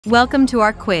Welcome to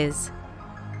our quiz.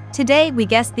 Today we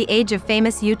guess the age of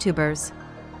famous YouTubers.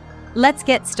 Let's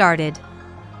get started.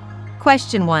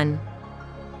 Question 1.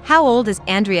 How old is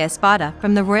Andrea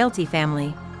from the royalty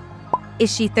family?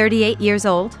 Is she 38 years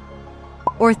old?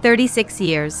 Or 36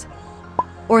 years?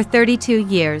 Or 32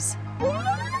 years?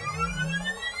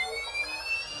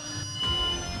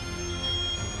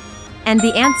 And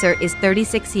the answer is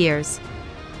 36 years.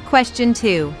 Question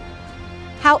 2.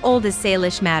 How old is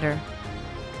Salish?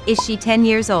 Is she 10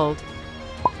 years old?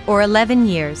 Or 11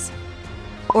 years?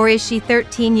 Or is she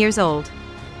 13 years old?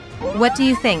 What do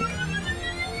you think?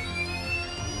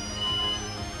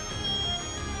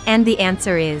 And the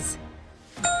answer is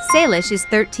Salish is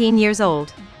 13 years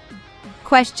old.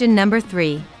 Question number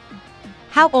 3.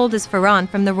 How old is Ferran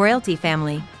from the royalty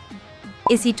family?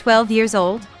 Is he 12 years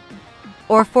old?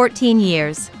 Or 14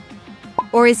 years?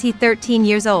 Or is he 13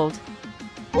 years old?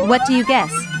 What do you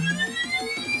guess?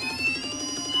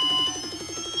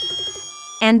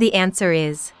 And the answer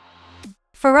is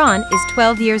Ferran is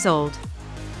 12 years old.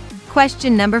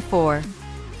 Question number 4.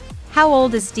 How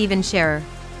old is Stephen Scherer?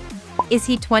 Is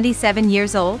he 27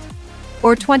 years old?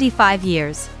 Or 25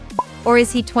 years? Or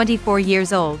is he 24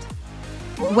 years old?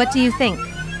 What do you think?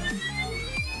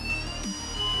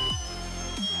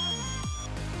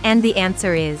 And the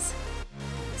answer is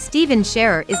Stephen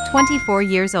Scherer is 24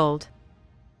 years old.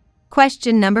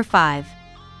 Question number 5.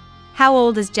 How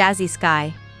old is Jazzy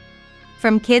Sky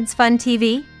from Kids Fun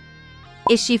TV?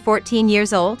 Is she 14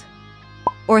 years old?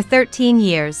 Or 13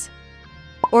 years?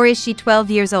 Or is she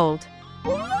 12 years old?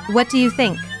 What do you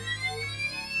think?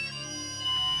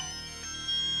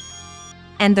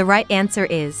 And the right answer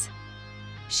is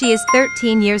she is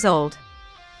 13 years old.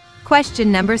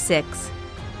 Question number 6.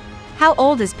 How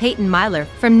old is Peyton Myler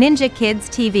from Ninja Kids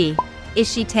TV? Is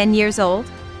she 10 years old?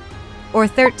 Or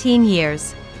 13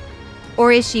 years?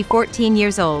 Or is she 14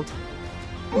 years old?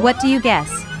 What do you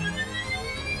guess?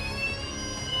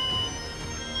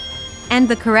 And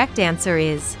the correct answer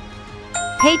is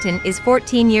Peyton is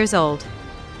 14 years old.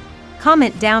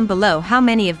 Comment down below how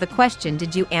many of the question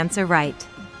did you answer right.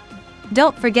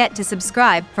 Don't forget to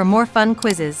subscribe for more fun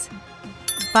quizzes.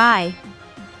 Bye.